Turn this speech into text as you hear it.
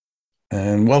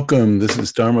And welcome. This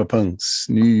is Dharma Punks,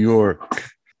 New York.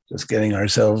 Just getting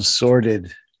ourselves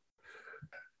sorted.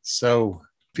 So,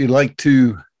 if you'd like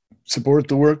to support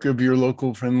the work of your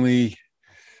local friendly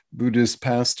Buddhist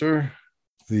pastor,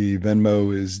 the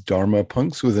Venmo is Dharma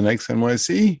Punks with an X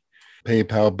NYC.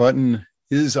 PayPal button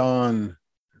is on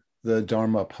the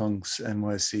Dharma Punks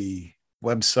NYC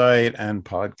website and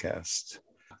podcast.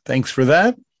 Thanks for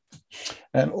that.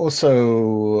 And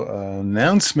also,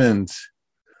 announcement.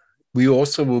 We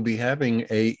also will be having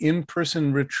an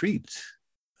in-person retreat,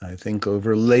 I think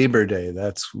over Labor Day.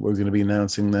 We're going to be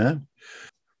announcing that.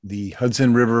 The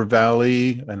Hudson River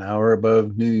Valley, an hour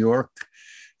above New York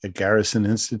at Garrison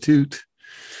Institute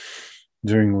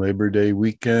during Labor Day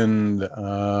weekend.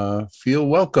 Feel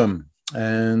welcome.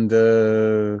 And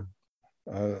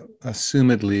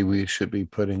assumedly, we should be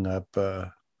putting up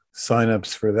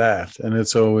signups for that. And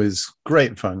it's always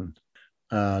great fun,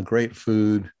 great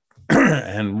food,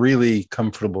 and really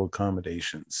comfortable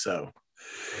accommodations. So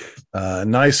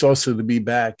nice also to be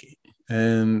back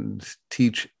and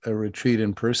teach a retreat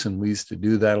in person. We used to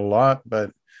do that a lot,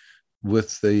 but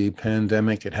with the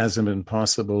pandemic, it hasn't been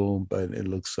possible, but it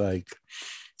looks like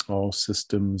all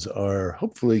systems are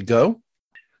hopefully go.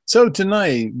 So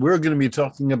tonight, we're going to be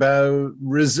talking about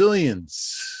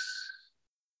resilience,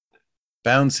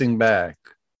 bouncing back,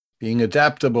 being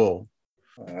adaptable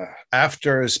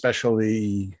after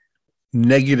especially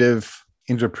negative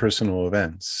interpersonal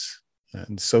events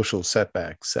and social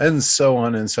setbacks, and so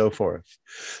on and so forth.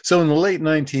 So in the late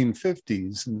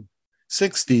 1950s and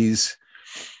 60s,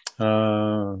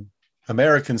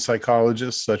 American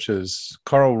psychologists such as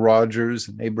Carl Rogers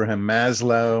and Abraham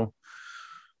Maslow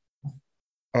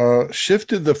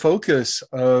shifted the focus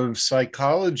of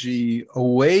psychology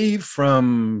away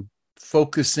from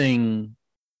focusing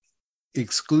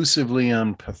exclusively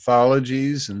on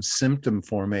pathologies and symptom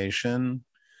formation,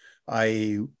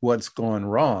 i.e., what's gone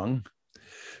wrong,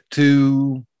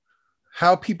 to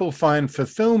how people find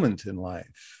fulfillment in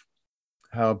life,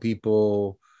 how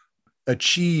people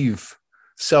achieve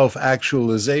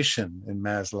self-actualization in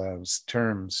Maslow's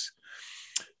terms.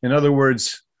 In other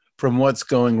words, from what's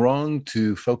going wrong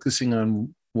to focusing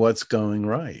on what's going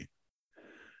right.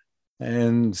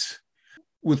 And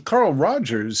with Carl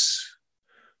Rogers,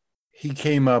 he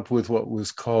came up with what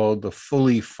was called the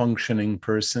fully functioning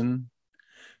person.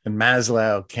 And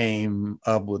Maslow came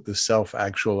up with the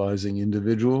self-actualizing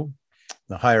individual,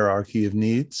 the hierarchy of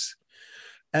needs.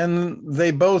 And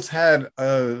they both had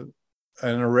an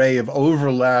array of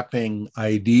overlapping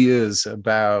ideas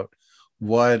about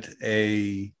what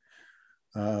should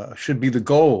be the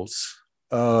goals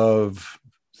of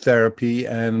therapy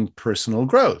and personal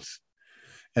growth.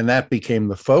 And that became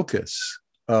the focus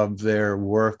of their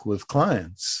work with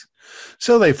clients.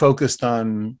 So they focused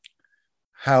on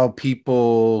how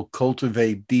people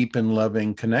cultivate deep and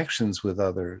loving connections with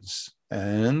others,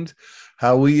 and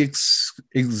how we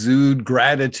exude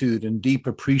gratitude and deep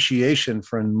appreciation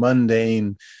for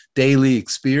mundane daily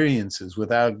experiences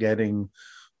without getting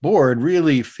bored,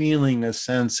 really feeling a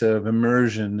sense of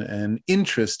immersion and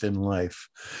interest in life,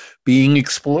 being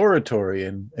exploratory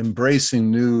and embracing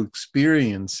new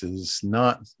experiences,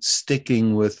 not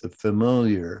sticking with the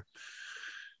familiar.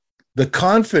 The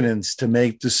confidence to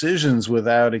make decisions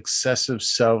without excessive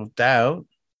self-doubt,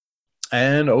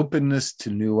 and openness to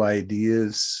new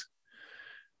ideas,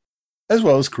 as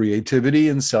well as creativity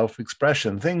and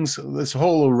self-expression, this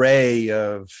whole array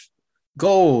of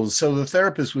goals. So the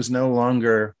therapist was no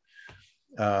longer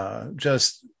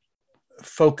just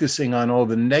focusing on all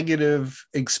the negative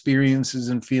experiences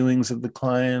and feelings of the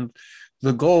client.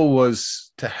 The goal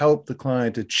was to help the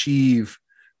client achieve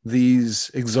these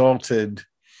exalted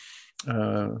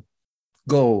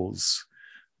goals,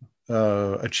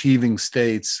 achieving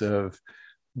states of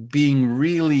being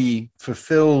really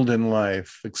fulfilled in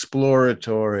life,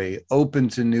 exploratory, open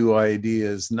to new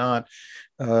ideas, not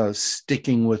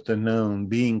sticking with the known,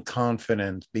 being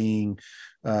confident, being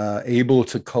able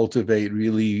to cultivate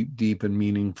really deep and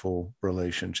meaningful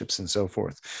relationships and so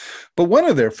forth. But one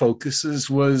of their focuses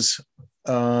was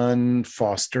on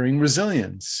fostering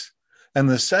resilience. And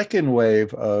the second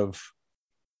wave of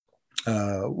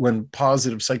when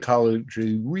positive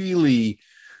psychology really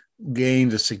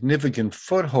gained a significant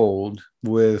foothold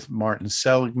with Martin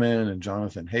Seligman and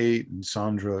Jonathan Haidt and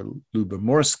Sandra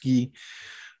Lubomirsky,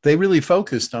 they really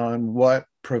focused on what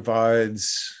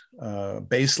provides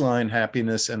baseline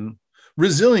happiness and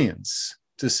resilience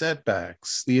to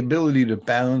setbacks, the ability to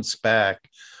bounce back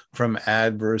from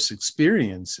adverse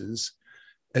experiences,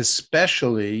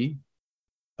 especially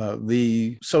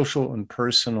the social and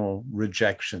personal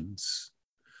rejections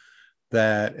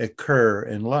that occur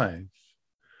in life.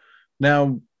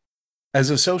 Now, as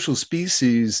a social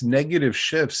species, negative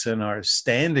shifts in our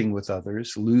standing with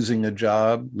others, losing a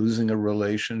job, losing a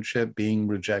relationship, being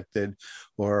rejected,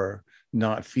 or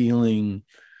not feeling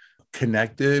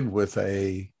connected with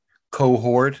a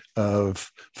cohort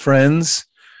of friends,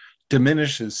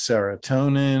 diminishes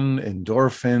serotonin,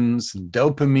 endorphins, and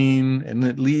dopamine, and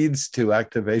it leads to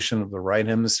activation of the right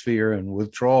hemisphere and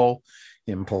withdrawal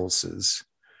impulses.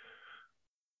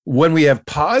 When we have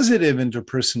positive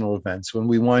interpersonal events, when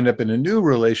we wind up in a new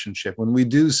relationship, when we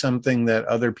do something that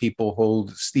other people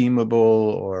hold esteemable,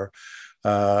 or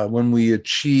when we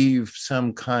achieve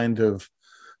some kind of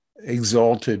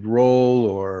exalted role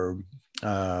or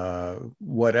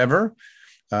whatever,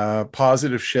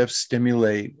 positive shifts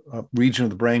stimulate a region of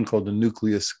the brain called the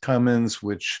nucleus accumbens,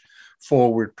 which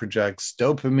forward projects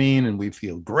dopamine, and we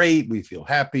feel great, we feel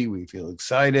happy, we feel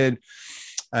excited.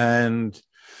 And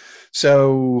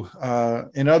so,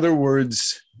 in other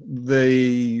words,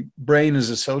 the brain is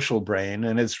a social brain,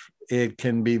 and it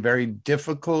can be very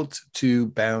difficult to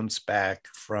bounce back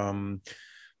from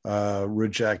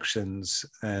rejections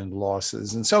and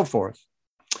losses and so forth.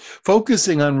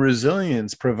 Focusing on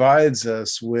resilience provides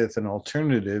us with an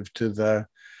alternative to the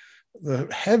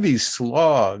heavy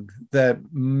slog that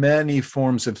many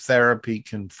forms of therapy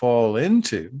can fall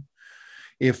into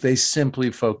if they simply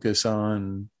focus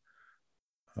on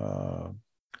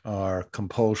our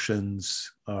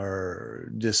compulsions, our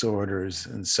disorders,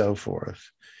 and so forth.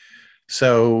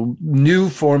 So new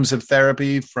forms of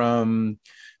therapy, from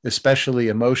especially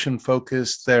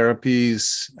emotion-focused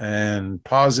therapies and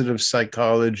positive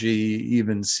psychology,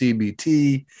 even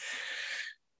CBT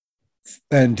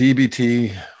and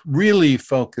DBT, really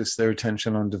focus their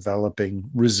attention on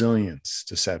developing resilience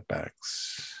to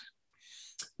setbacks.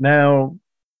 Now,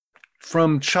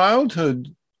 from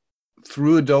childhood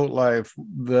through adult life,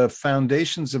 the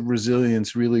foundations of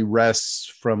resilience really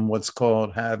rests from what's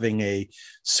called having a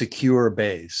secure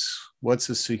base. What's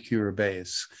a secure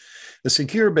base? A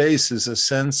secure base is a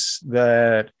sense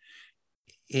that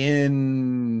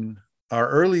in our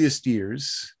earliest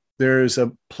years, there's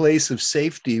a place of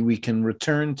safety we can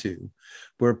return to,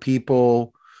 where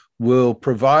people will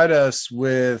provide us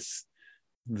with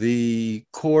the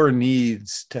core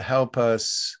needs to help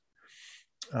us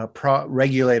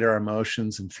regulate our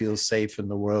emotions and feel safe in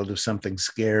the world if something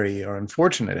scary or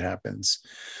unfortunate happens.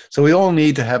 So we all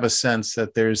need to have a sense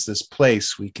that there's this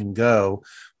place we can go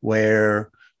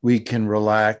where we can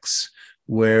relax,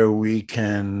 where we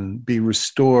can be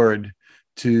restored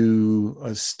to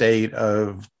a state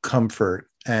of comfort.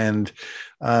 And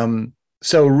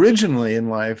so originally in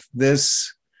life,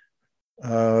 this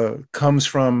comes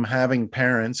from having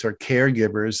parents or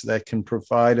caregivers that can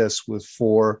provide us with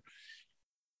 4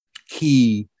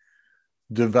 key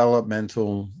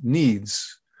developmental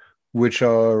needs, which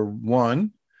are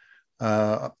 1,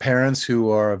 parents who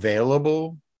are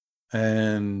available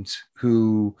and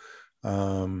who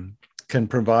can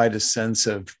provide a sense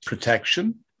of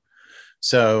protection.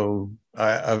 So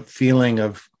a feeling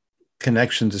of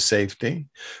connection to safety.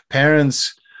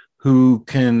 Parents who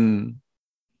can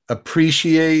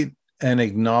appreciate and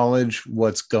acknowledge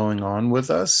what's going on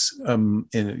with us,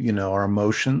 in our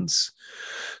emotions,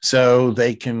 so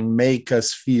they can make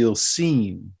us feel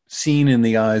seen in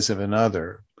the eyes of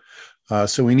another.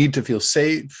 So we need to feel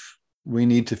safe. We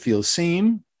need to feel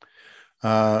seen.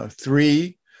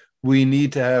 3, we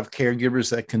need to have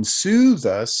caregivers that can soothe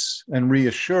us and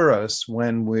reassure us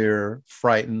when we're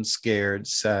frightened, scared,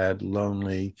 sad,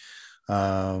 lonely,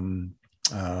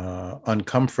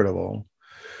 uncomfortable.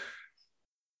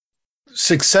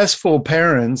 Successful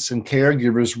parents and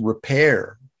caregivers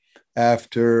repair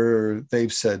after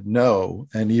they've said no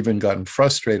and even gotten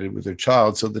frustrated with their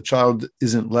child. So the child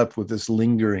isn't left with this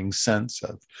lingering sense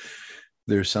of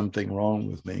there's something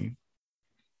wrong with me.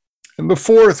 And the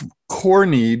 4th core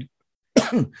need,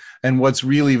 and what's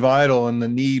really vital and the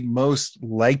need most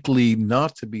likely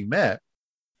not to be met,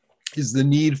 is the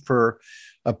need for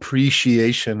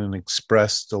appreciation and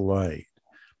expressed delight.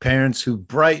 Parents who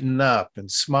brighten up and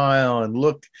smile and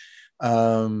look,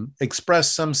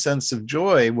 express some sense of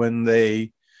joy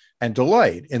and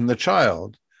delight in the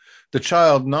child. The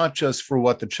child, not just for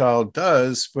what the child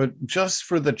does, but just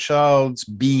for the child's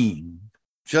being,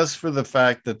 just for the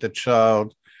fact that the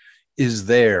child is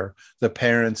there. The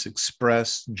parents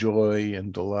express joy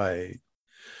and delight.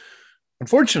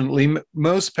 Unfortunately,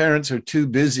 most parents are too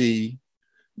busy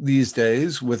these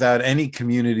days without any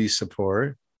community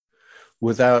support,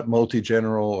 without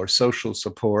multi-general or social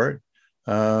support.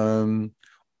 Parents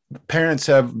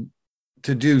have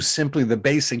to do simply the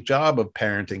basic job of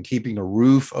parenting, keeping a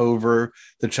roof over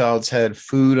the child's head,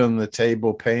 food on the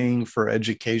table, paying for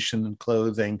education and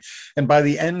clothing. And by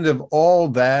the end of all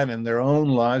that in their own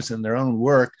lives and their own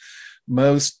work,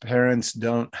 most parents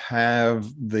don't have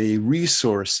the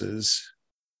resources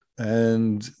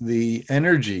and the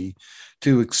energy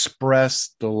to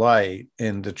express delight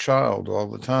in the child all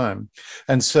the time.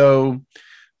 And so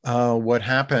what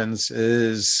happens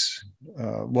is,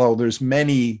 well, there's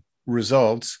many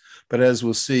results, but as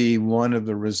we'll see, one of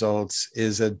the results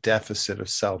is a deficit of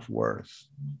self-worth.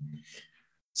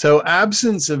 So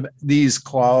absence of these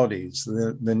qualities,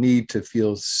 the need to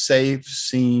feel safe,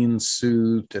 seen,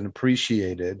 soothed, and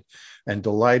appreciated and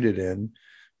delighted in,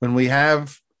 when we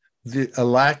have a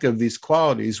lack of these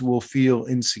qualities, we'll feel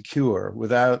insecure.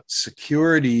 Without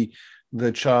security,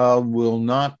 the child will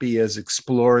not be as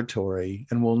exploratory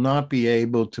and will not be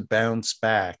able to bounce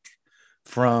back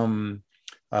from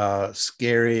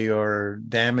scary or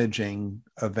damaging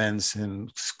events in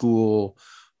school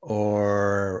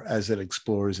or as it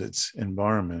explores its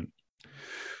environment.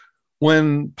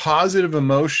 When positive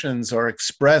emotions are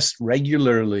expressed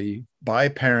regularly by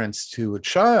parents to a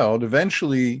child,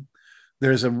 eventually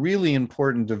there's a really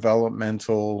important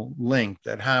developmental link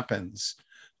that happens.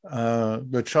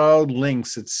 The child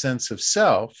links its sense of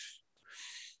self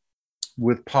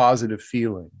with positive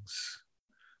feelings.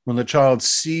 When the child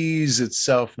sees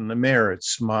itself in the mirror, it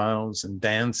smiles and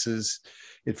dances.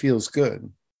 It feels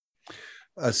good.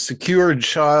 A secured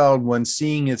child, when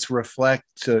seeing its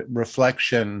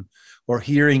reflection or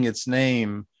hearing its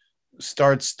name,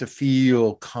 starts to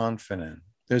feel confident.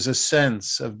 There's a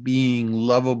sense of being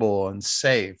lovable and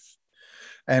safe.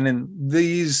 And in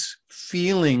these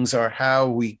feelings are how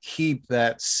we keep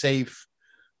that safe,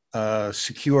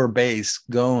 secure base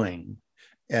going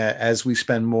as we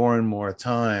spend more and more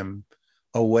time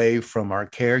away from our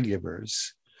caregivers.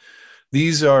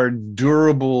 These are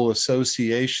durable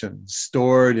associations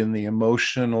stored in the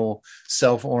emotional,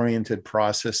 self-oriented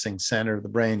processing center of the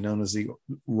brain known as the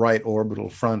right orbital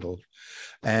frontal.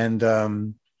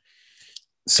 And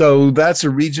so that's a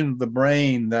region of the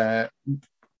brain that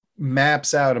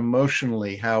maps out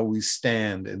emotionally how we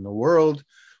stand in the world,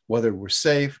 whether we're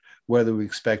safe, whether we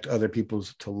expect other people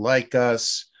to like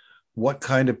us, what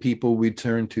kind of people we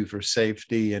turn to for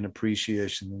safety and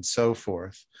appreciation and so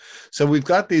forth. So we've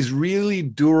got these really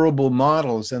durable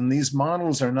models, and these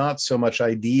models are not so much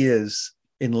ideas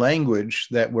in language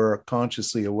that we're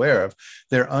consciously aware of.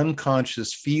 They're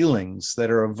unconscious feelings that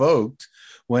are evoked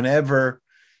whenever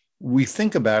we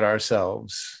think about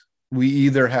ourselves. We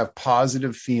either have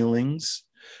positive feelings,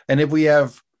 and if we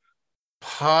have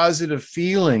positive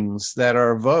feelings that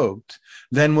are evoked,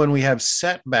 then when we have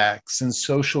setbacks and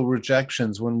social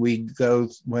rejections,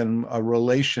 when a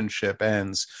relationship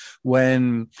ends,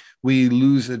 when we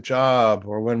lose a job,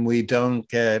 or when we don't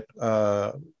get,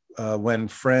 when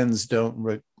friends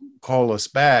don't call us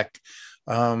back,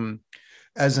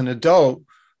 as an adult,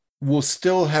 we'll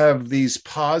still have these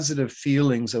positive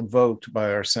feelings evoked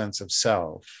by our sense of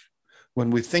self. When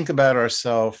we think about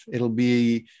ourselves, it'll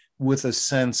be with a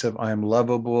sense of I'm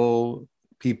lovable,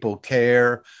 people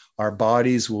care, our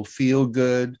bodies will feel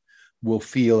good, we'll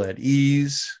feel at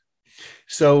ease.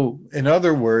 So in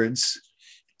other words,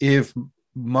 if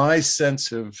my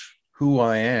sense of who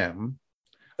I am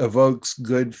evokes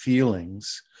good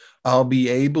feelings, I'll be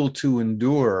able to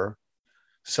endure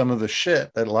some of the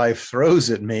shit that life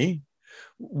throws at me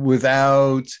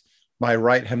without my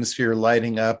right hemisphere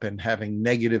lighting up and having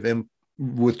negative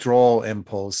withdrawal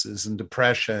impulses and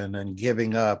depression and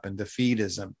giving up and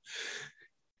defeatism.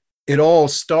 It all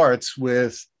starts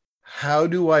with, how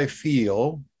do I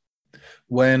feel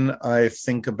when I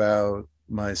think about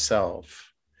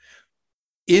myself?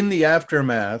 In the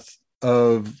aftermath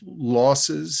of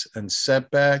losses and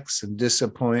setbacks and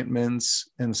disappointments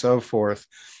and so forth,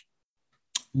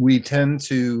 we tend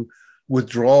to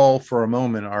withdraw for a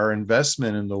moment our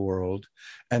investment in the world.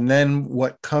 And then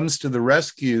what comes to the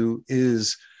rescue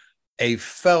is a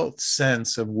felt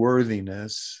sense of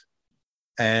worthiness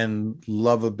and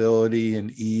lovability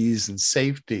and ease and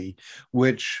safety,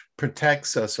 which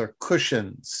protects us or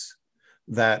cushions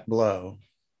that blow.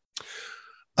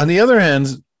 On the other hand,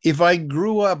 if I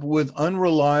grew up with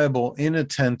unreliable,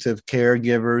 inattentive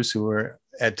caregivers who are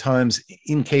at times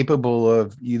incapable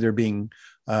of either being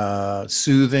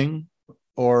soothing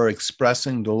or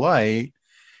expressing delight,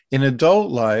 in adult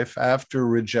life, after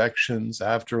rejections,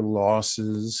 after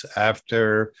losses,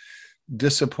 after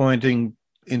disappointing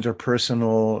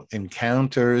interpersonal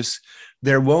encounters,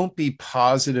 there won't be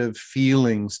positive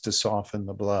feelings to soften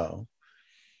the blow.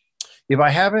 If I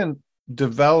haven't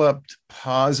developed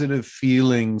positive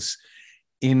feelings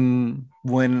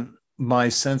when my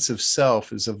sense of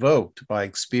self is evoked by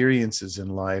experiences in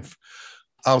life,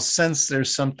 I'll sense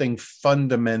there's something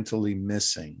fundamentally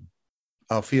missing.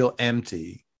 I'll feel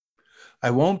empty.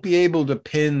 I won't be able to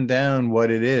pin down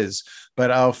what it is, but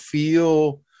I'll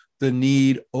feel the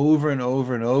need over and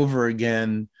over and over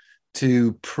again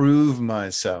to prove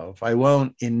myself. I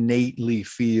won't innately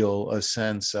feel a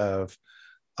sense of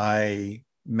I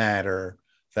matter,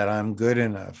 that I'm good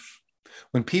enough.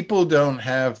 When people don't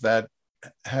have that,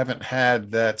 haven't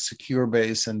had that secure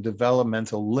base and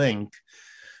developmental link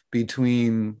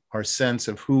between our sense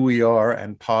of who we are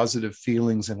and positive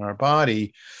feelings in our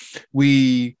body,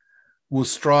 we will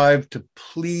strive to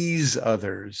please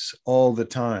others all the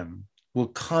time. We'll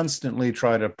constantly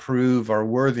try to prove our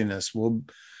worthiness. We'll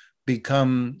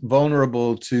become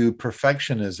vulnerable to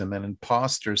perfectionism and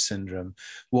imposter syndrome.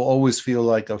 We'll always feel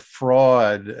like a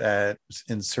fraud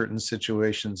in certain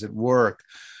situations at work.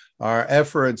 Our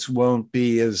efforts won't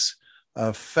be as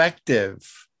effective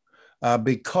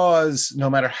because no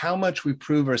matter how much we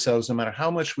prove ourselves, no matter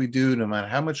how much we do, no matter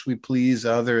how much we please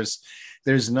others,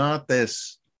 there's not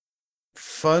this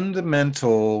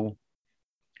fundamental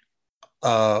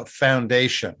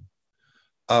foundation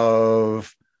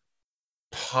of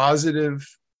positive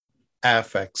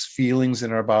affects, feelings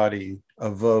in our body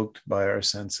evoked by our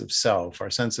sense of self, our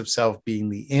sense of self being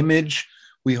the image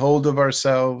we hold of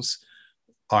ourselves,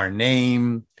 our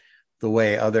name, the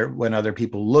way when other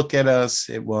people look at us,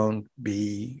 it won't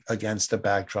be against a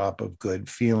backdrop of good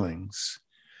feelings.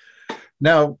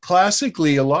 Now,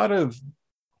 classically, a lot of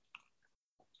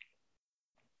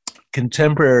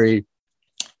contemporary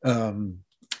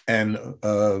and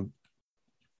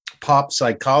pop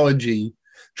psychology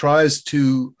tries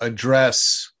to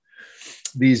address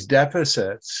these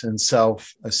deficits in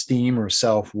self-esteem or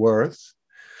self-worth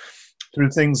through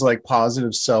things like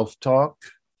positive self-talk,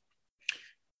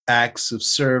 acts of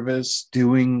service,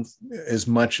 doing as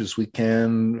much as we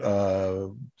can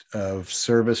of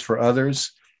service for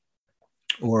others,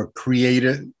 or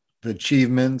creative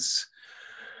achievements,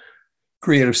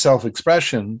 creative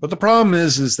self-expression. But the problem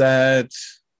is that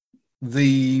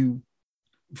the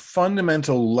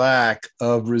fundamental lack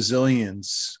of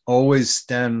resilience always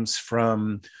stems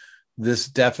from this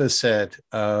deficit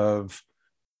of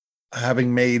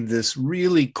having made this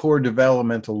really core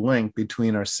developmental link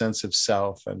between our sense of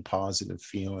self and positive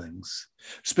feelings.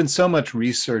 There's been so much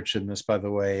research in this, by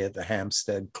the way, at the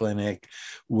Hampstead Clinic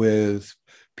with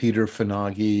Peter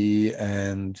Fonagy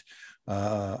and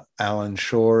Alan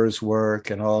Shore's work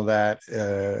and all that,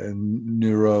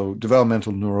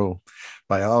 developmental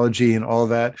neurobiology and all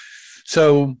that.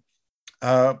 So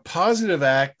positive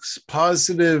acts,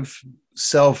 positive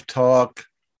self-talk,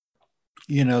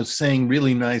 saying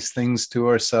really nice things to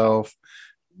ourselves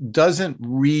doesn't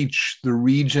reach the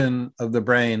region of the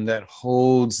brain that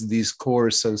holds these core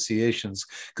associations,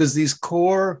 because these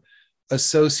core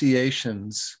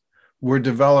associations were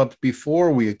developed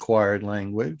before we acquired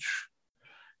language,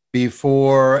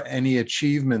 before any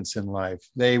achievements in life.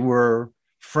 They were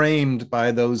framed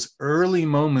by those early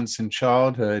moments in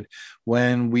childhood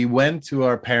when we went to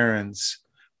our parents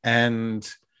and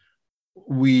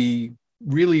we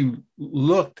really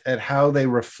looked at how they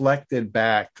reflected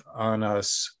back on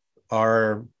us,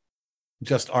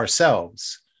 just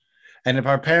ourselves. And if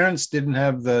our parents didn't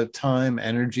have the time,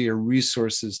 energy, or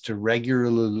resources to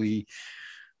regularly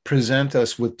present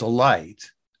us with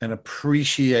delight and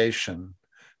appreciation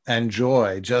and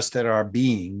joy just at our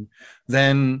being,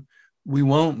 then we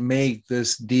won't make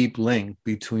this deep link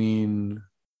between,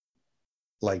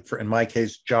 like in my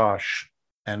case, Josh,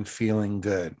 and feeling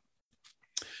good.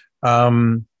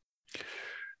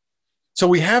 So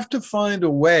we have to find a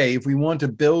way, if we want to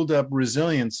build up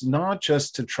resilience, not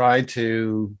just to try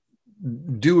to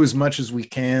do as much as we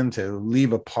can to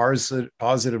leave a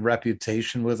positive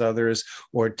reputation with others,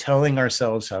 or telling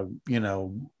ourselves how,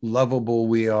 lovable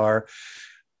we are.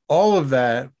 All of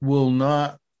that will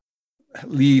not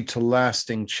lead to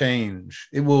lasting change.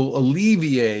 It will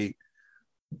alleviate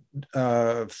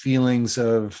feelings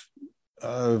of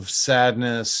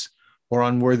sadness or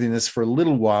unworthiness for a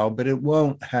little while, but it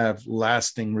won't have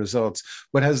lasting results.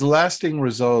 What has lasting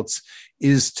results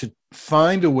is to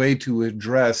find a way to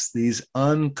address these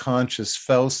unconscious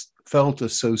felt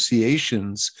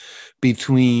associations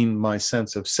between my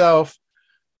sense of self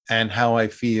and how I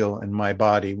feel in my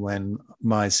body when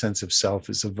my sense of self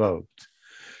is evoked.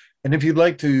 And if you'd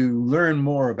like to learn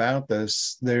more about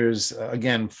this, there's,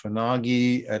 again,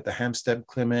 Fonagy at the Hampstead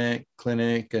Clinic,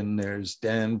 and there's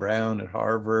Dan Brown at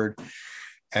Harvard,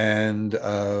 and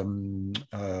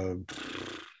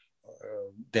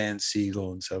Dan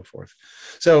Siegel and so forth.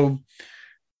 So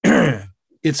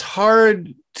it's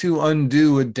hard to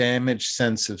undo a damaged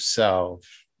sense of self.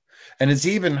 And it's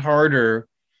even harder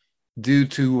due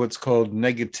to what's called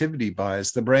negativity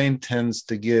bias. The brain tends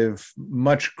to give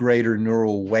much greater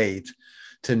neural weight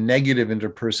to negative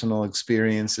interpersonal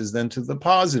experiences than to the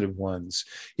positive ones.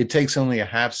 It takes only a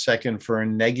half second for a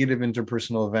negative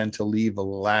interpersonal event to leave a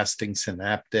lasting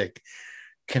synaptic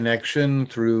connection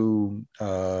through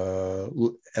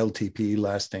LTP,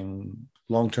 lasting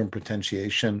long-term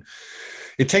potentiation.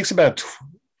 It takes about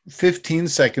 15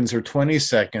 seconds or 20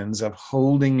 seconds of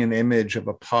holding an image of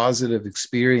a positive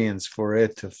experience for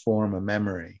it to form a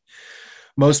memory.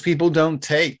 Most people don't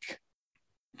take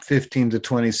 15 to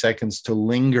 20 seconds to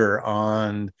linger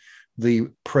on the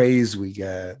praise we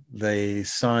get, the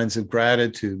signs of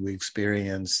gratitude we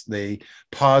experience, the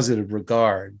positive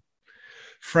regard.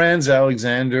 Franz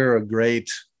Alexander, a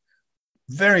great,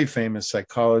 very famous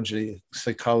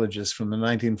psychologist from the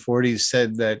 1940s,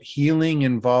 said that healing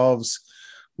involves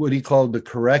what he called the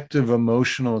corrective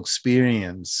emotional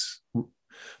experience.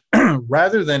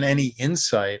 Rather than any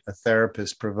insight a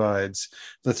therapist provides,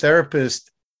 the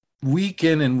therapist week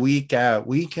in and week out,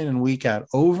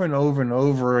 over and over and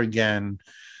over again,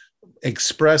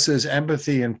 expresses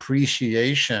empathy and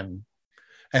appreciation.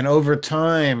 And over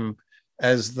time,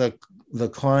 as the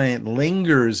client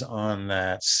lingers on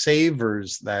that,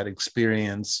 savors that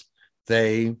experience,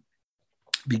 they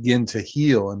begin to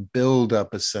heal and build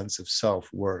up a sense of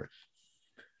self-worth.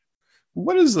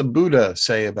 What does the Buddha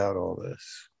say about all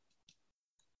this?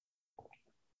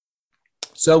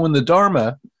 So in the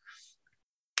Dharma,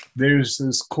 there's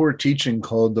this core teaching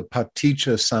called the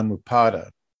Paticca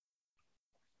Samuppada,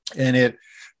 and it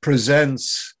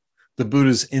presents the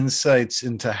Buddha's insights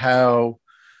into how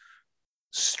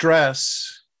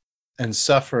stress and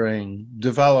suffering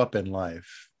develop in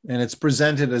life. And it's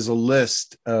presented as a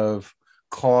list of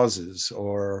causes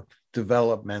or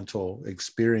developmental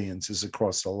experiences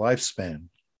across the lifespan.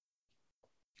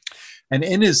 And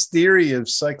in his theory of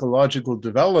psychological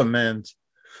development,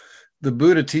 the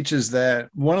Buddha teaches that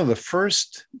one of the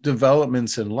first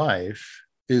developments in life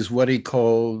is what he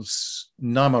calls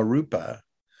namarupa.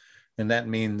 And that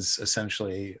means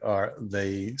essentially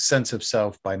the sense of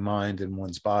self by mind in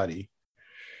one's body.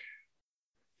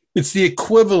 It's the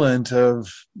equivalent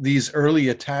of these early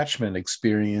attachment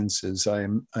experiences I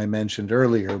mentioned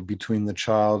earlier between the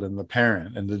child and the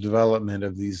parent, and the development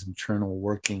of these internal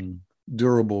working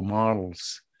durable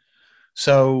models.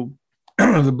 So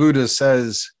the Buddha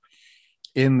says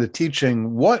in the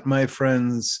teaching, what, my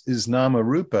friends, is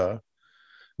Namarupa?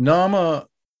 Nama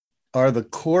are the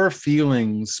core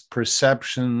feelings,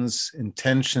 perceptions,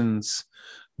 intentions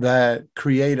that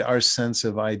create our sense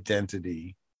of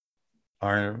identity,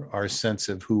 our sense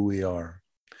of who we are.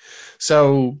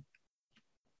 So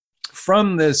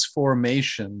from this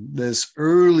formation, this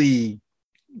early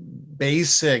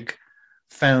basic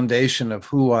foundation of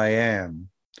who I am,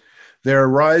 there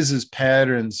arises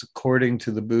patterns, according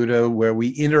to the Buddha, where we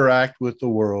interact with the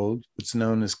world. It's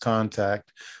known as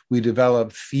contact. We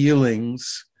develop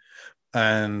feelings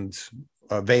and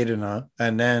Vedana,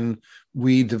 and then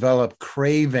we develop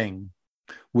craving,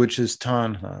 which is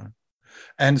tanha.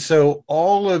 And so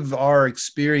all of our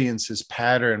experience is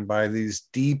patterned by these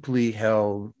deeply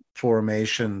held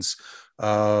formations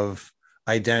of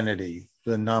identity,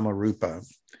 the namarupa.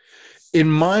 In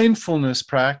mindfulness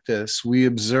practice, we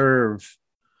observe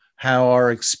how our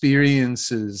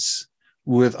experiences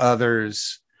with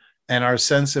others and our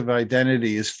sense of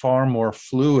identity is far more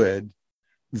fluid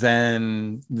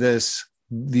than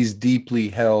these deeply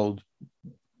held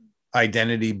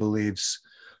identity beliefs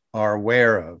are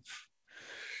aware of.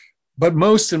 But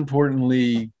most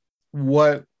importantly,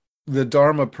 what the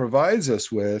Dharma provides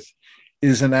us with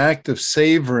is an act of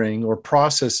savoring, or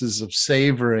processes of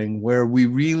savoring, where we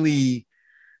really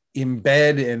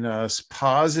embed in us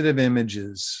positive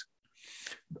images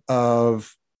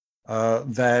of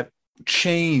that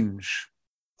change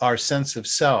our sense of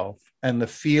self and the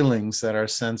feelings that our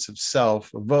sense of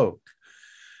self evoke.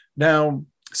 Now,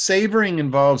 savoring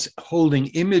involves holding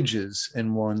images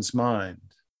in one's mind.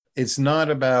 It's not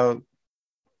about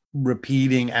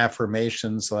repeating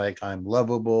affirmations like I'm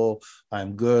lovable,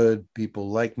 I'm good, people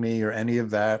like me, or any of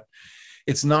that.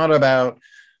 It's not about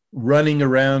running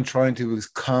around trying to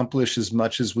accomplish as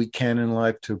much as we can in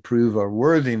life to prove our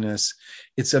worthiness.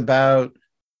 It's about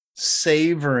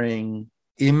savoring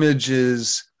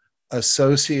images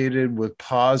associated with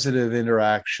positive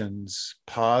interactions,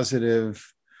 positive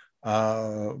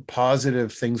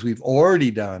things we've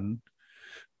already done,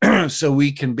 so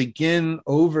we can begin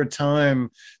over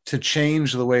time to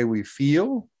change the way we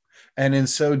feel. And in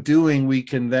so doing, we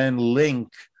can then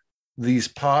link these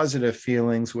positive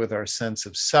feelings with our sense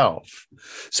of self.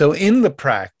 So in the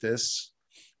practice,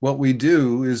 what we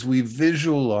do is we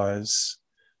visualize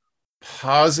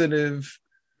positive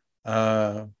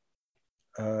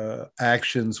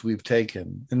actions we've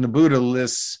taken. And the Buddha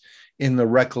lists in the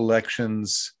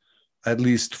recollections at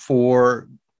least four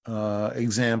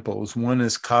examples. One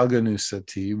is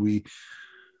Kaganusati. We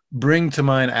bring to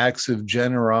mind acts of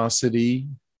generosity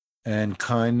and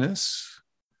kindness.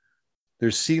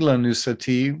 There's Sila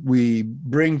Nusati. We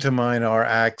bring to mind our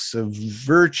acts of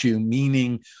virtue,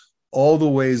 meaning all the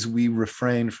ways we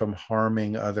refrain from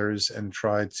harming others and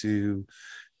try to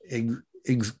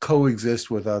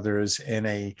coexist with others in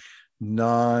a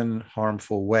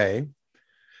non-harmful way.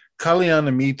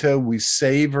 Kalyanamita, we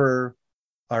savor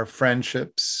our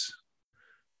friendships.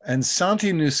 And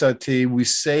Santi Nusati, we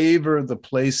savor the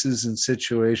places and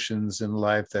situations in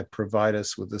life that provide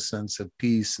us with a sense of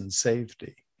peace and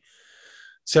safety.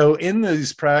 So in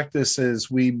these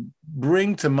practices, we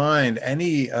bring to mind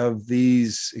any of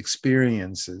these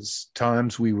experiences,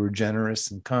 times we were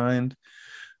generous and kind,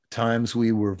 times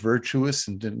we were virtuous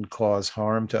and didn't cause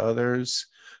harm to others,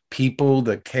 people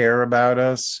that care about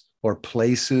us, or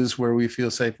places where we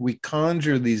feel safe. We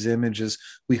conjure these images,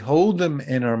 we hold them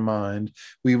in our mind,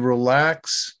 we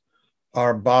relax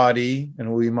our body,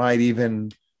 and we might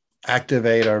even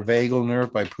activate our vagal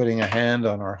nerve by putting a hand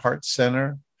on our heart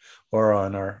center or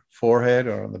on our forehead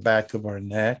or on the back of our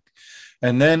neck.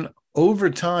 And then over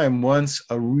time, once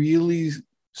a really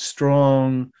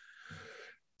strong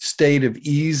state of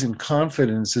ease and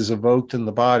confidence is evoked in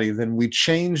the body, then we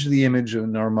change the image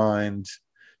in our mind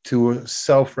to a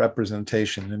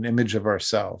self-representation, an image of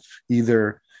ourself,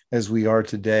 either as we are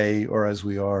today or as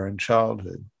we are in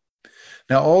childhood.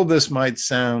 Now, all this might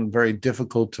sound very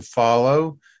difficult to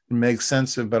follow and make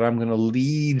sense of, but I'm going to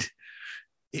lead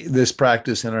this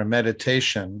practice in our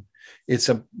meditation. It's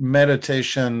a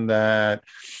meditation that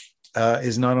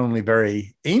is not only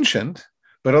very ancient,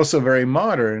 but also very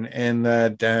modern, and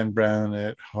that Dan Brown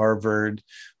at Harvard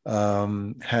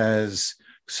has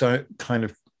kind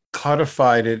of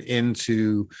codified it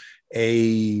into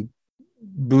a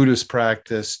Buddhist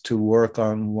practice to work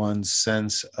on one's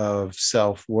sense of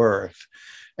self-worth.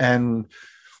 And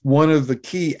one of the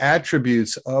key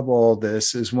attributes of all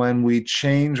this is when we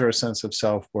change our sense of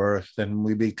self-worth, then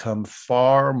we become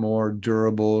far more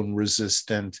durable and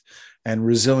resistant and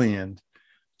resilient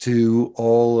to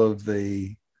all of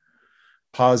the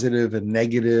positive and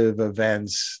negative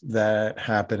events that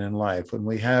happen in life. When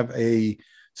we have a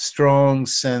strong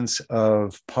sense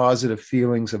of positive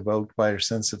feelings evoked by our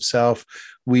sense of self,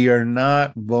 we are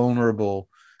not vulnerable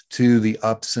to the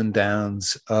ups and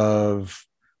downs of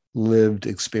lived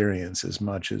experience as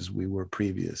much as we were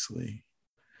previously.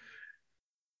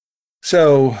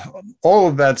 So all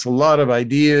of that's a lot of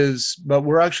ideas, but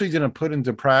we're actually going to put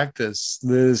into practice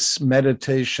this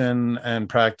meditation and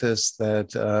practice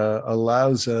that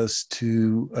allows us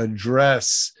to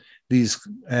address these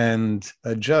and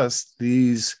adjust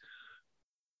these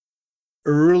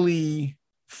early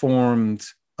formed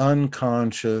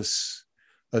unconscious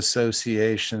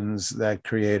associations that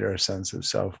create our sense of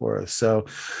self-worth. So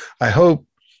I hope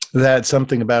that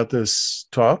something about this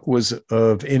talk was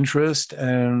of interest.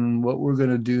 And what we're going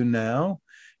to do now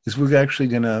is we're actually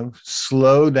going to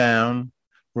slow down,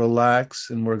 relax,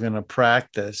 and we're going to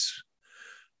practice.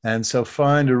 And so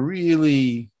find a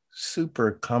really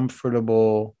super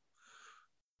comfortable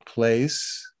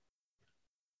place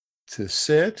to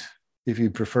sit. If you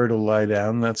prefer to lie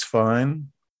down, that's fine.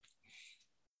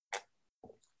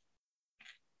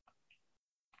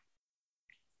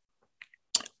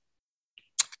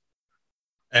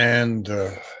 And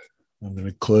I'm going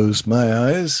to close my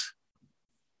eyes.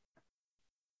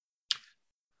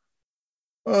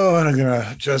 Oh, and I'm going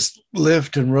to just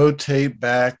lift and rotate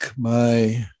back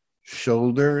my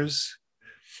shoulders.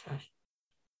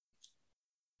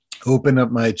 Open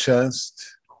up my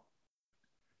chest.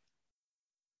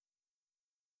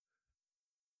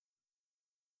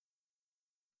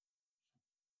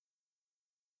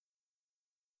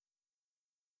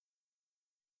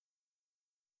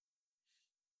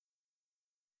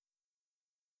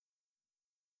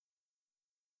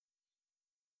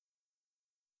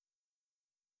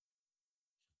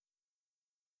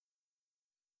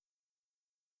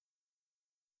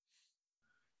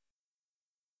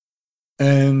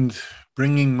 And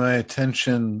bringing my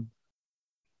attention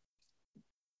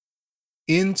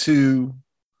into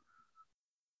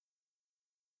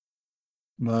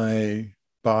my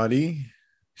body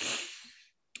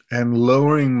and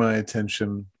lowering my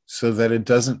attention so that it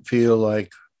doesn't feel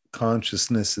like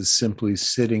consciousness is simply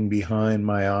sitting behind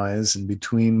my eyes and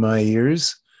between my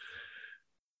ears,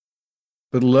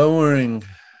 but lowering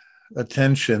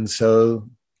attention. So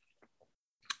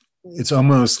it's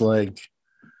almost like,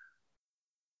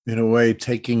 in a way,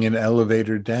 taking an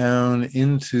elevator down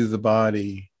into the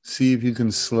body. See if you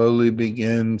can slowly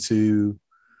begin to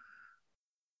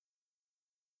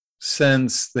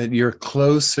sense that you're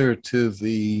closer to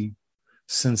the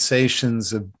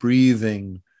sensations of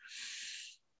breathing,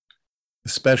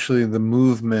 especially the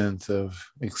movement of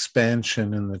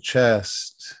expansion in the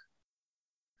chest.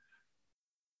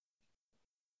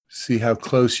 See how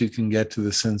close you can get to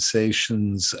the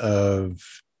sensations of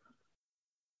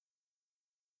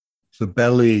the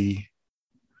belly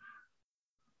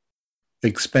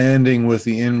expanding with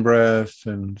the in-breath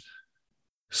and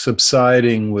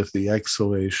subsiding with the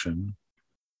exhalation.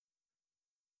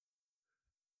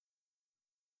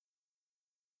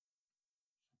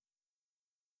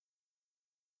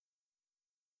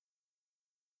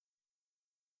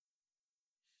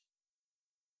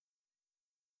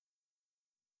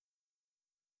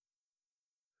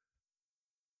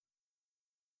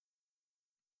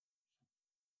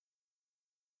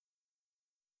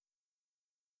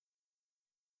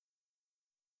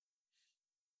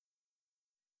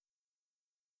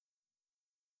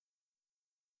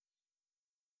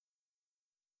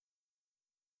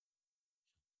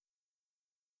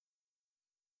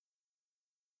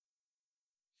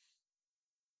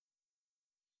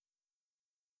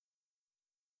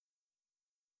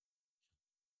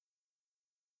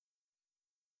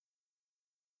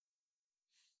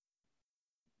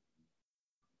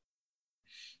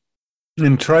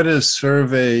 And try to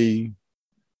survey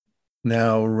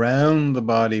now around the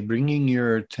body, bringing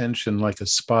your attention like a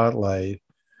spotlight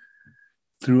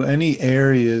through any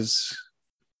areas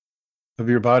of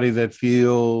your body that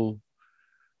feel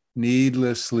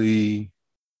needlessly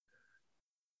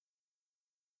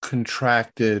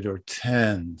contracted or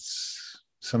tense.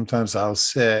 Sometimes I'll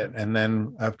sit, and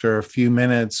then after a few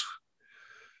minutes,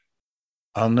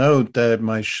 I'll note that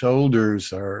my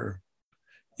shoulders are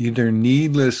either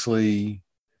needlessly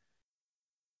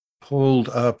pulled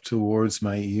up towards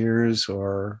my ears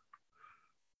or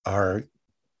are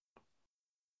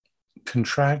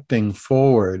contracting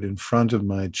forward in front of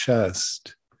my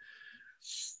chest.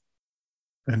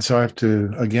 And so I have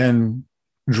to, again,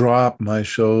 drop my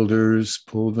shoulders,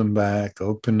 pull them back,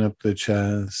 open up the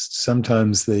chest.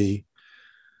 Sometimes the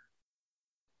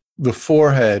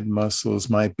forehead muscles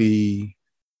might be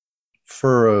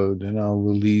furrowed, and I'll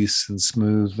release and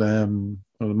smooth them.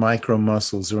 Or the micro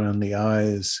muscles around the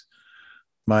eyes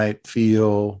might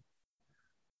feel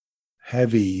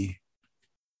heavy.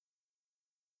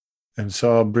 And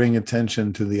so I'll bring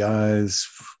attention to the eyes,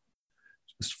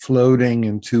 just floating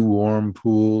in two warm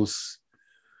pools.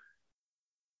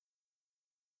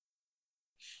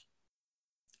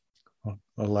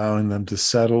 Allowing them to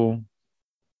settle.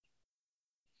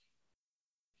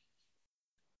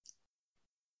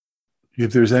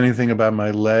 If there's anything about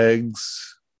my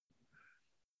legs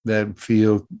that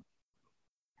feel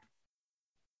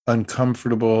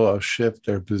uncomfortable, I'll shift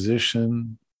their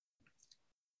position.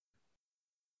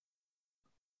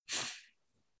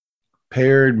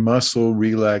 Paired muscle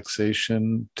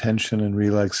relaxation, tension and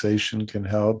relaxation can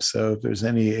help. So if there's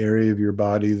any area of your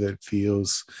body that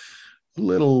feels a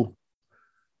little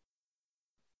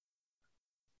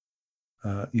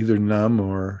either numb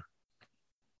or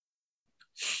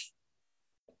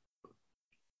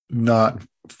not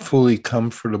fully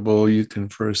comfortable, you can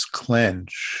first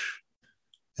clench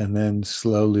and then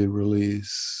slowly release.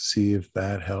 See if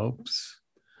that helps.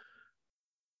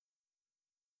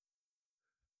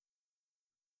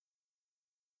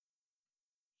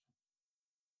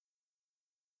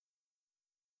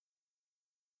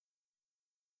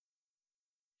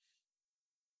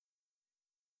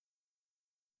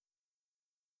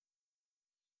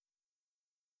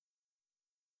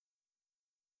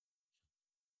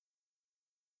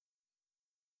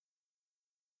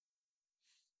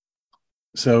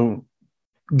 So,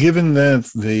 given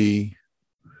that the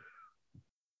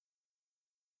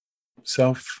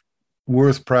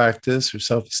self-worth practice or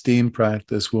self-esteem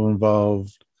practice will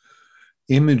involve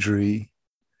imagery,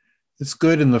 it's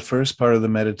good in the first part of the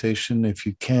meditation, if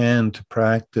you can, to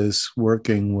practice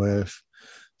working with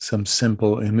some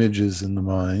simple images in the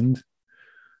mind.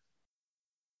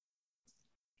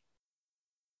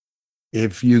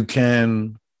 If you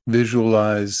can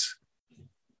visualize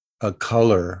a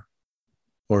color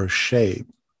or a shape,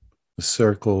 a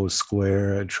circle, a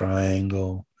square, a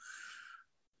triangle.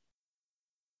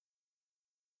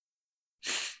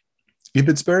 If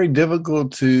it's very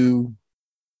difficult to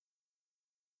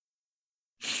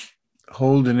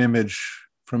hold an image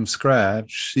from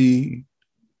scratch, see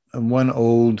one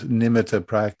old nimitta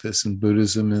practice in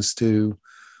Buddhism is to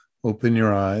open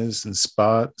your eyes and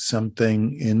spot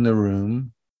something in the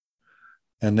room.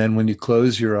 And then when you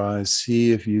close your eyes,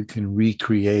 see if you can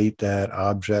recreate that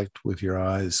object with your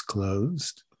eyes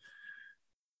closed.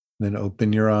 Then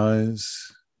open your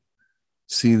eyes,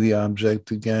 see the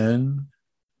object again,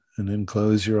 and then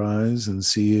close your eyes and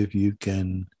see if you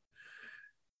can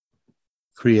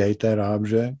create that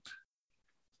object.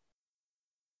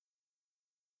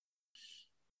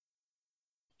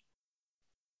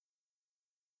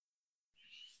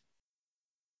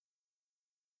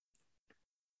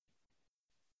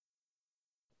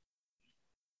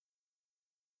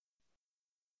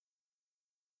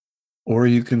 Or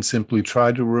you can simply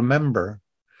try to remember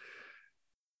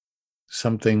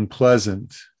something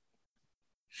pleasant.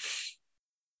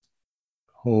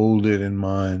 Hold it in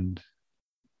mind.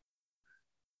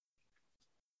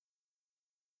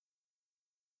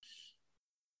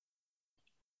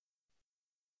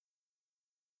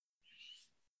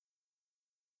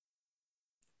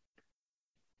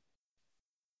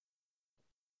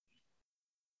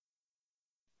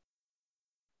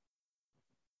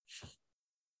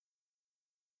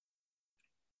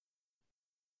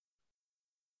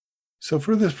 So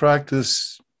for this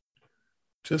practice,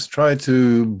 just try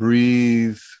to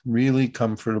breathe really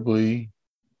comfortably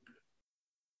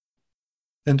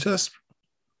and just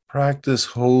practice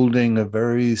holding a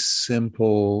very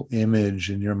simple image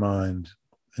in your mind,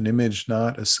 an image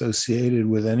not associated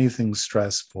with anything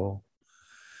stressful.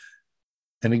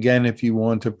 And again, if you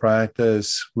want to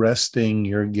practice resting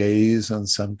your gaze on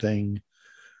something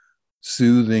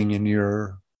soothing in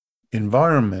your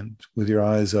environment with your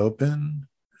eyes open,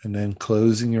 and then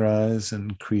closing your eyes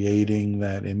and creating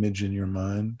that image in your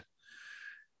mind.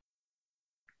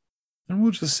 And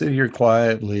we'll just sit here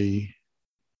quietly,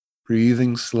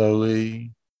 breathing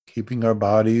slowly, keeping our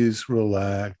bodies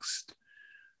relaxed,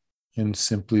 and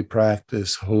simply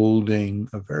practice holding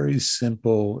a very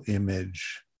simple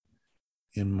image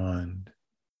in mind.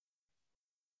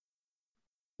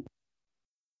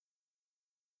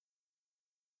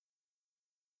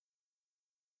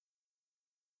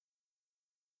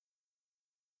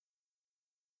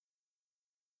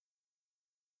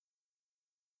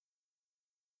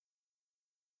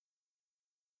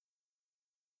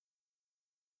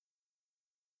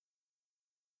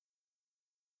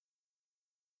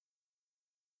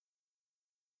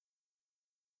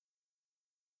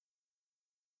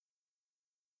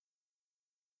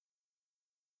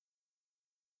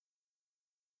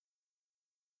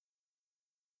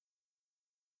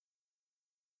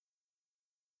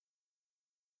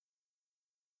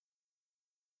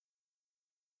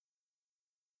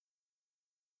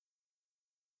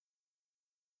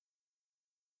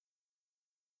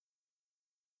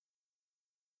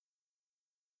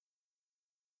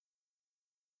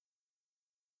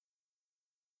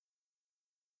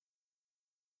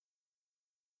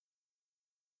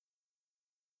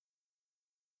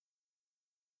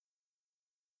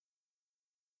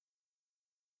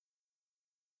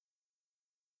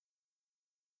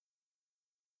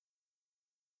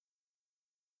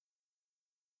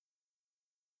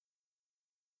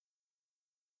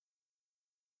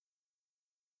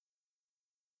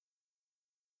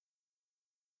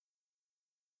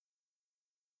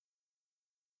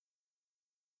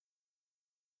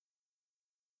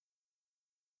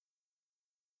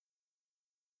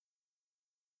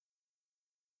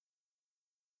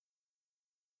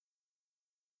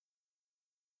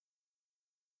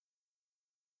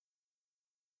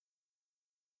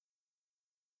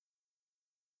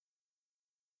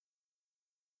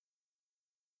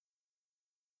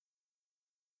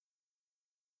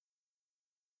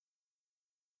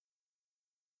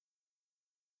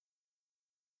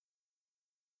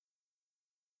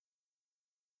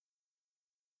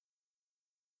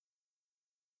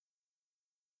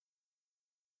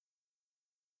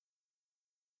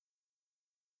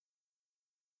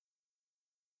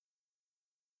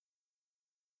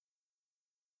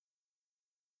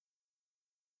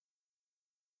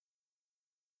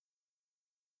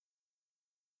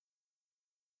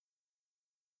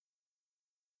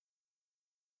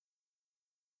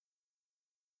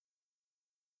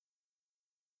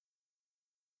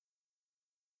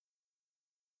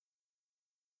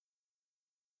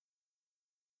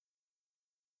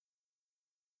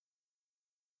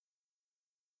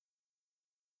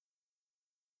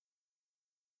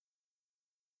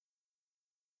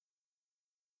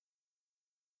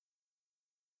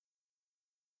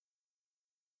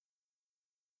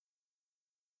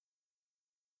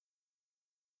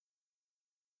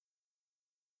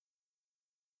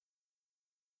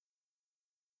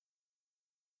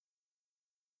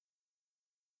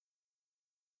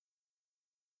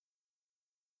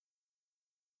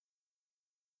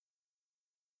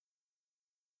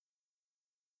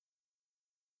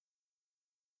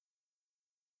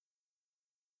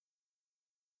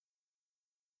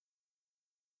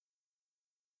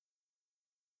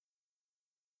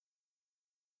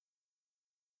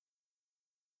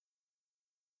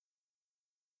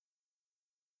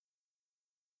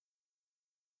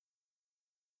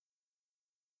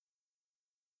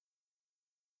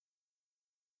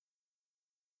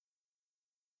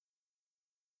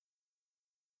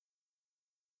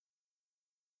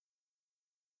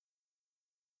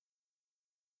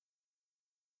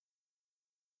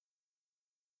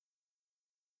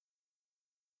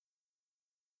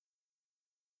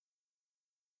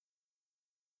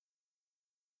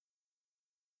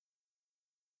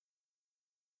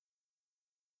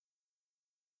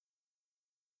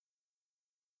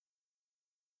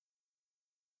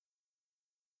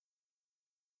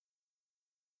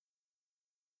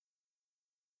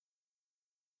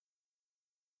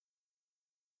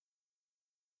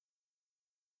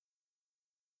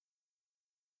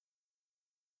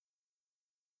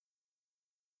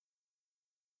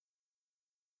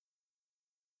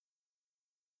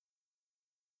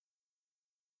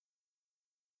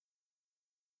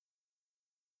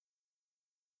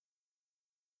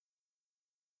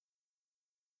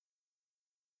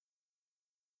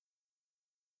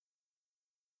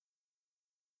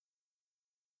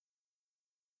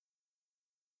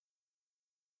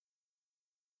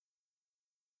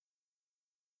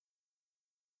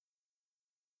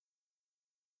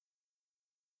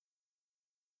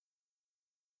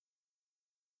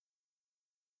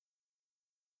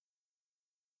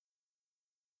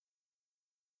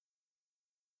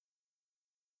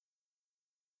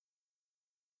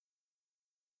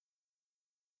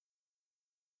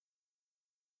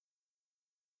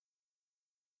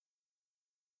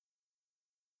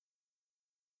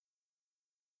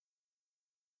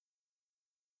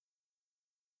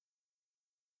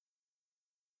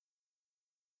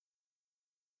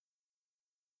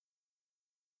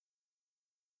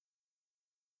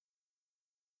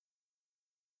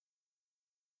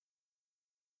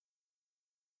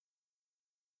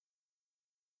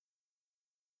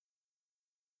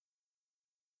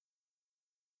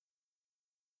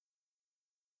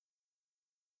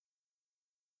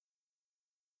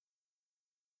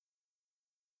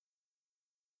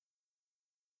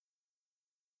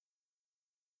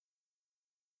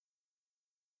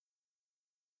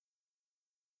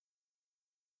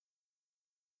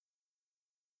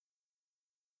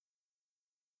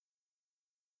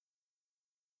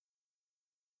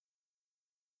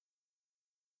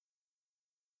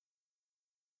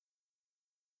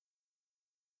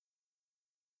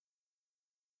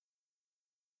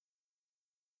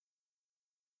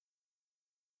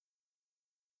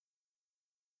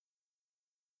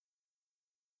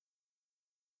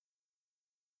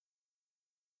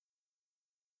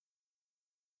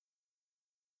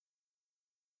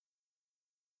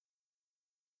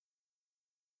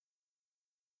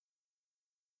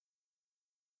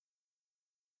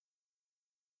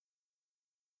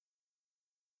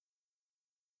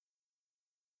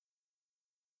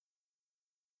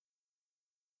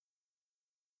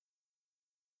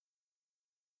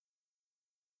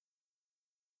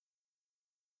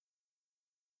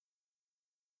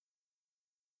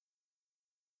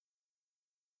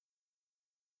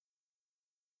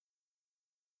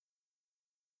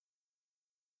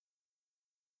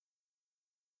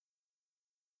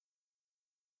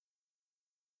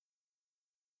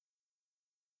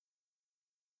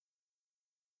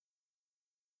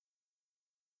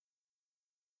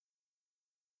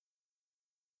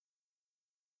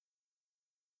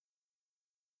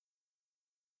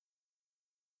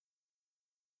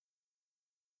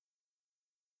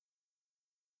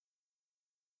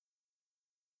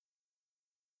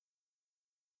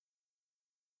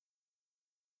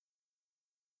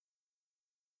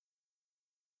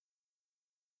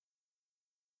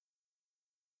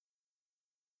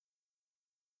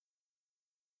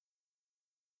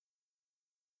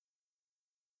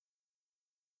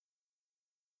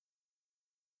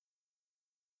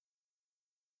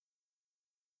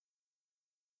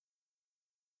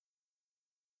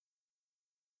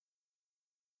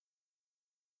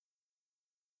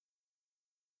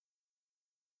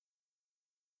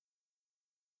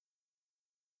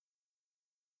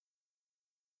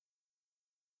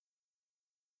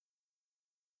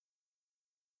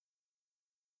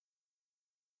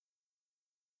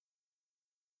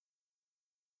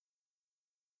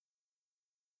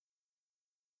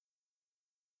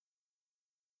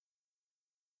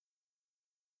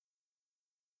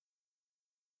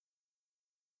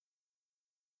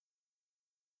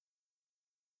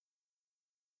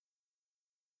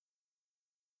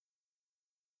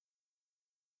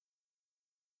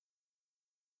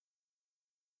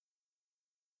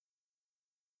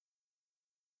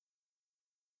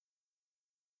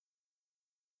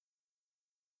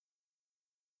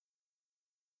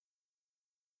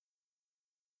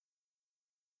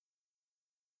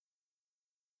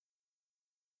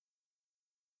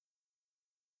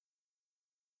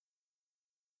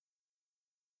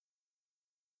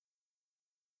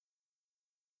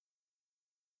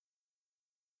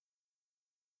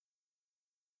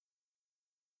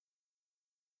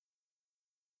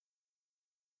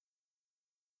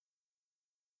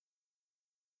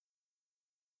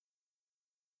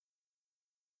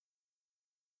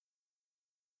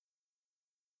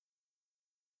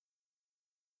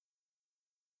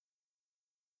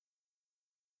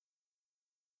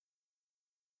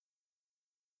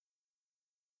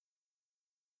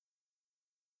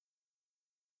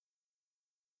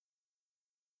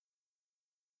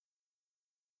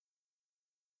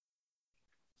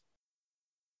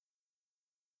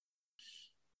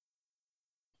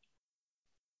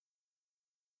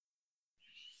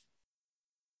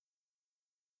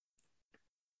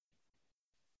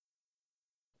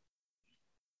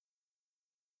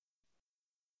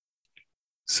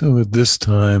 So at this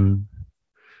time,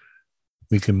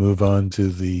 we can move on to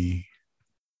the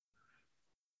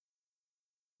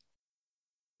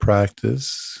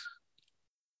practice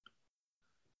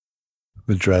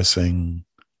of addressing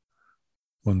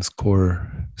one's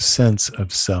core sense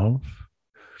of self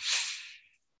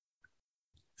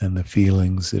and the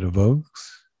feelings it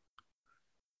evokes.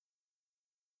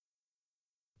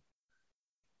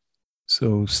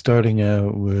 So starting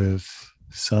out with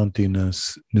Santi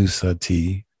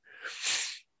Nusati,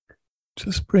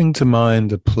 just bring to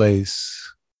mind a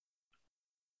place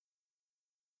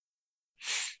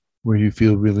where you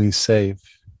feel really safe,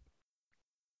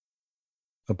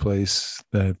 a place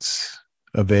that's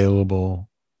available,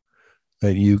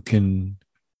 that you can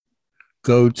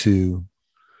go to,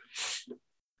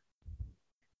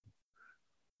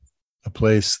 a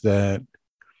place that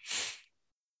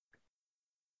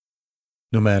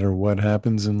no matter what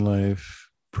happens in life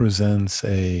presents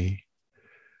a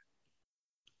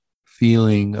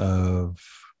feeling of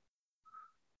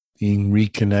being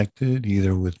reconnected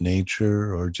either with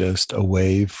nature or just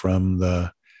away from the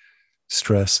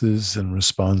stresses and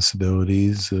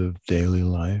responsibilities of daily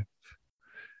life.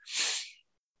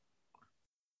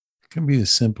 It can be as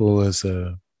simple as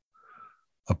a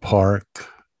park,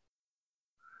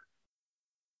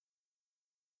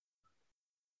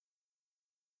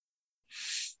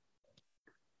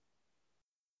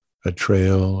 a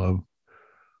trail,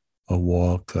 a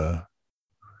walk, or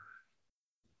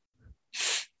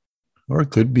it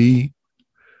could be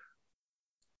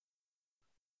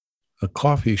a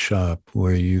coffee shop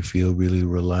where you feel really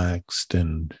relaxed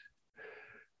and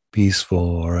peaceful,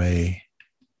 or a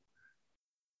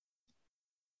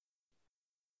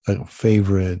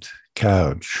favorite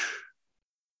couch,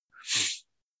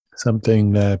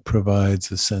 something that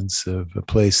provides a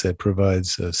place that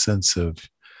provides a sense of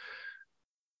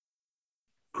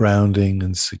grounding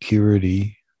and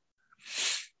security.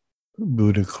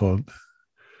 Buddha called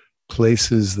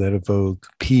places that evoke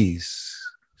peace,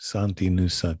 Santi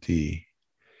Nusati.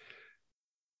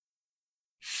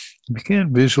 If you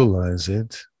can't visualize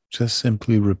it, just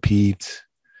simply repeat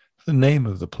the name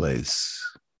of the place.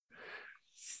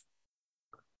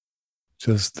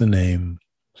 Just the name,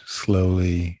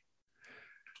 slowly.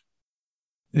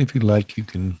 If you like, you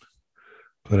can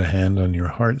put a hand on your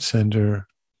heart center.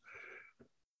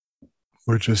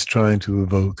 We're just trying to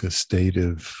evoke a state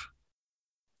of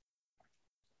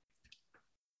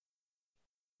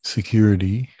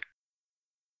security.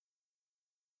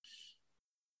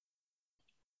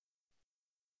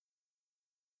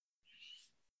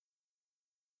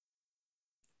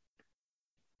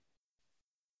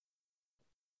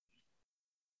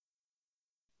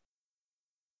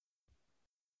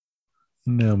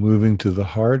 Now moving to the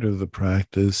heart of the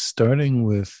practice, starting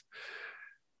with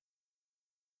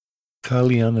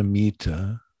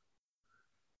Kalyanamita,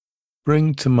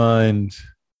 bring to mind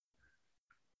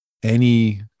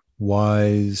any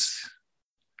wise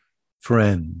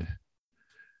friend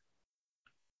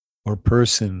or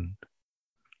person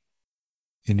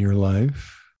in your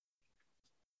life.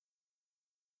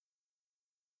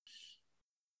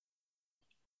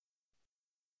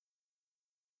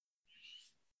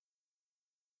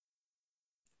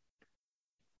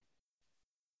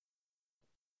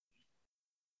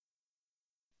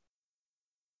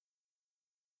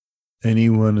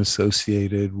 Anyone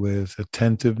associated with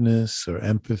attentiveness or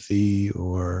empathy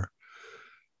or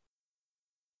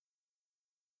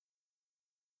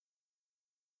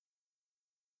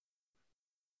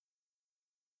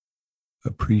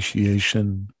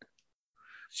appreciation.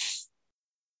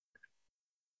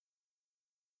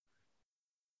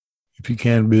 If you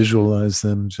can't visualize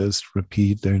them, just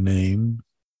repeat their name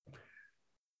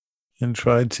and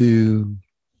try to,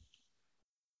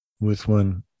 with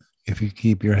one, if you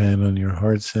keep your hand on your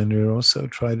heart center, also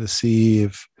try to see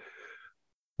if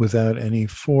without any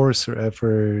force or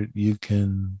effort, you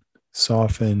can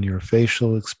soften your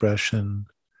facial expression.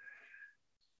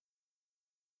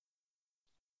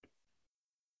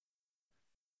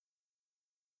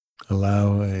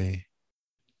 Allow a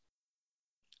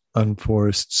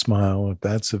unforced smile if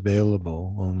that's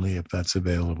available, only if that's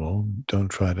available. Don't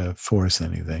try to force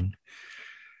anything.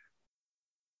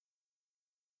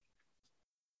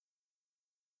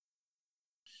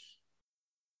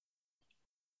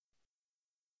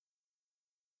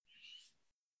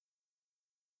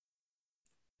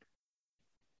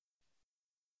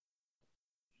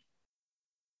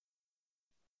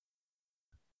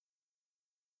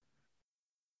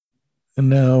 And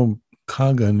now,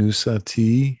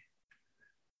 Kaganusati,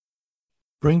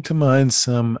 bring to mind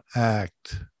some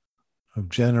act of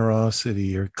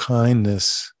generosity or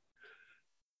kindness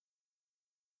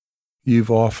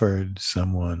you've offered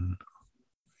someone.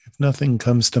 If nothing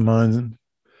comes to mind,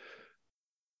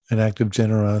 an act of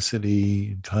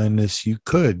generosity, kindness you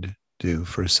could do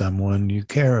for someone you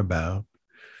care about.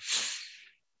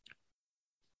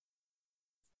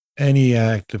 Any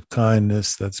act of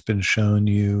kindness that's been shown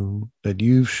you, that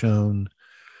you've shown,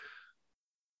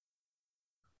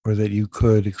 or that you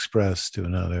could express to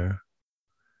another.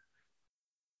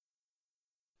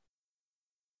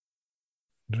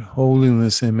 Holding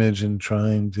this image and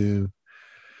trying to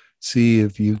see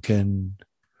if you can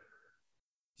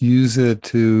use it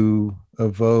to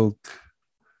evoke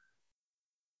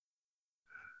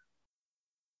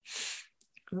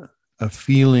a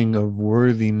feeling of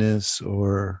worthiness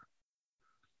or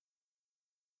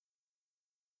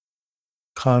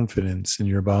confidence in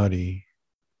your body.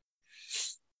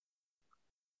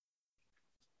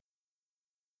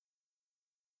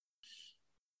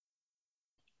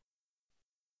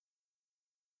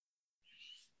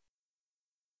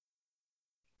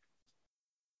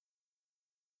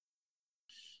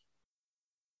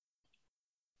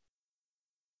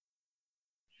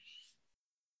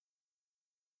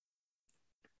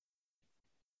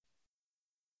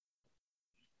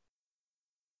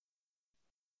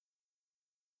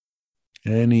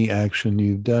 Any action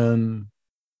you've done,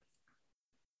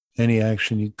 any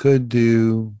action you could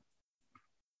do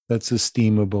that's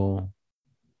esteemable.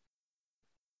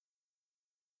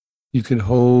 You could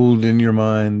hold in your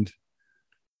mind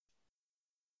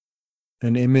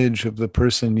an image of the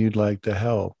person you'd like to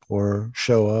help or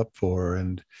show up for,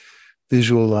 and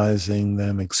visualizing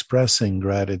them expressing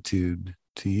gratitude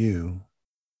to you.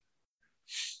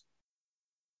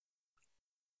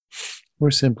 Or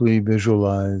simply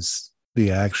visualize the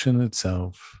action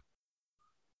itself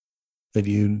that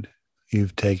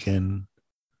you've taken.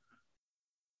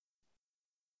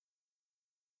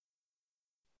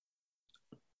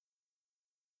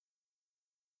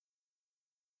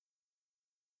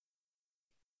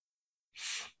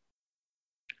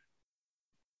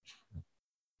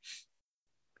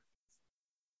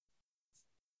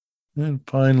 And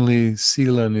finally,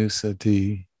 Sila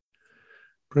Nusati.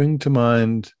 Bring to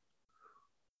mind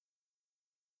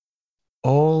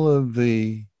all of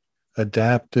the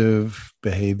adaptive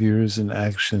behaviors and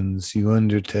actions you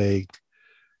undertake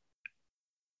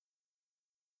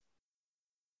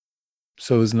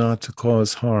so as not to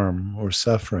cause harm or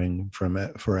suffering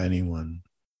for anyone.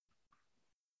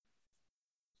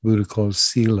 Buddha calls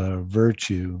sila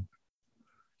virtue.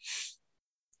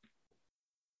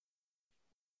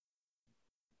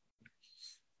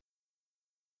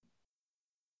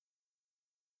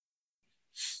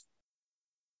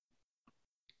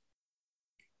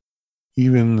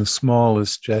 Even the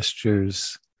smallest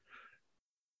gestures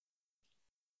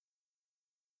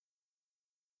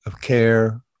of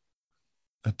care,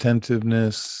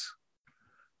 attentiveness,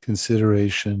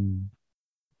 consideration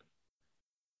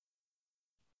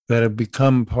that have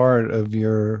become part of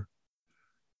your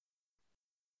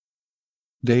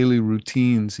daily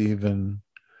routines, even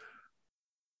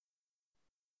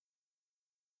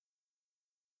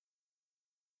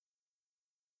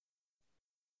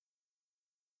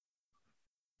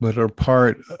but are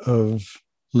part of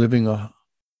living a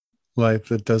life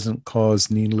that doesn't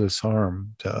cause needless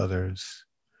harm to others.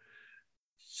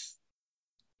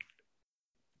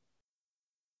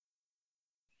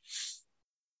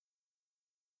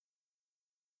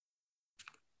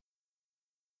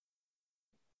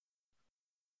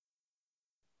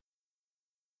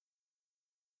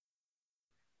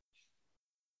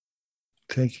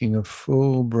 Taking a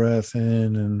full breath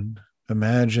in and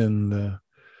imagine the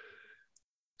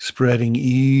spreading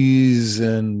ease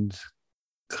and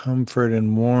comfort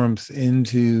and warmth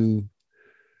into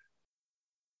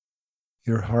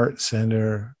your heart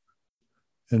center.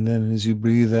 And then as you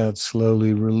breathe out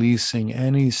slowly, releasing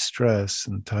any stress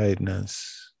and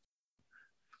tightness.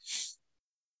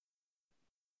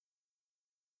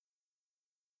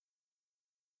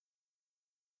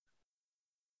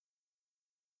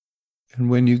 And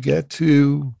when you get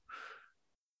to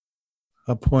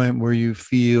a point where you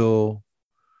feel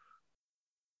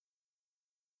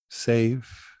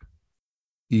safe,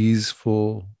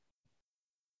 easeful,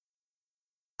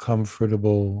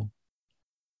 comfortable,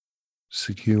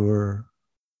 secure.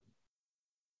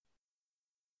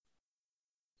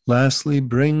 Lastly,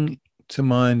 bring to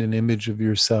mind an image of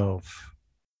yourself,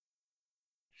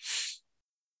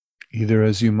 either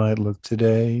as you might look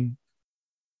today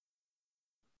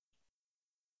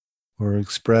or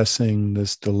expressing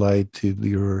this delight to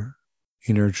your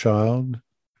inner child,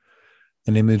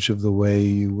 an image of the way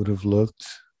you would have looked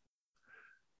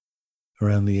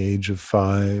around the age of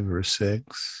 5 or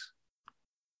 6.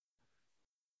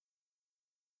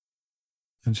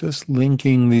 And just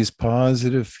linking these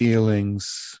positive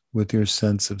feelings with your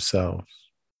sense of self,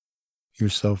 your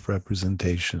self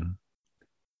representation.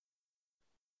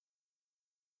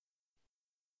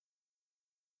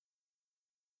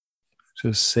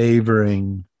 Just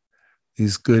savoring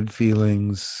these good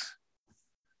feelings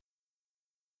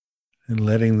and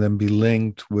letting them be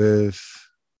linked with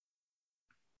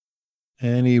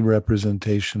any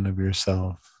representation of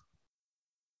yourself.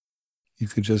 You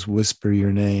could just whisper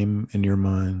your name in your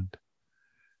mind.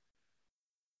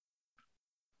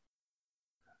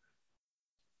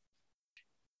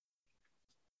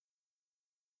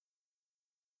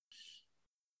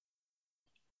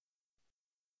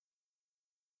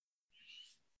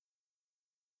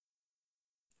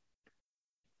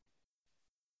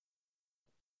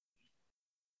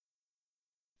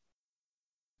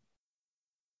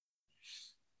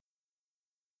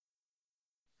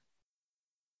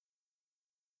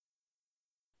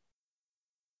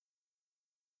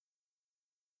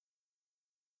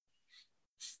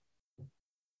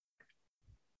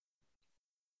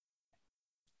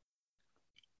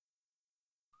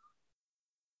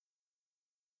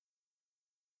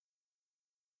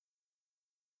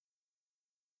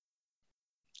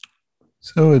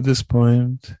 So at this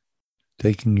point,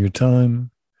 taking your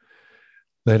time,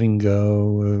 letting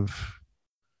go of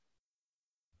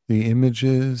the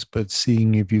images, but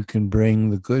seeing if you can bring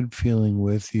the good feeling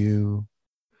with you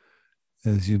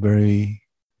as you very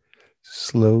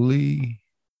slowly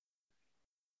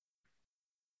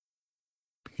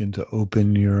begin to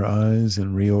open your eyes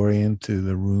and reorient to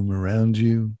the room around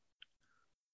you.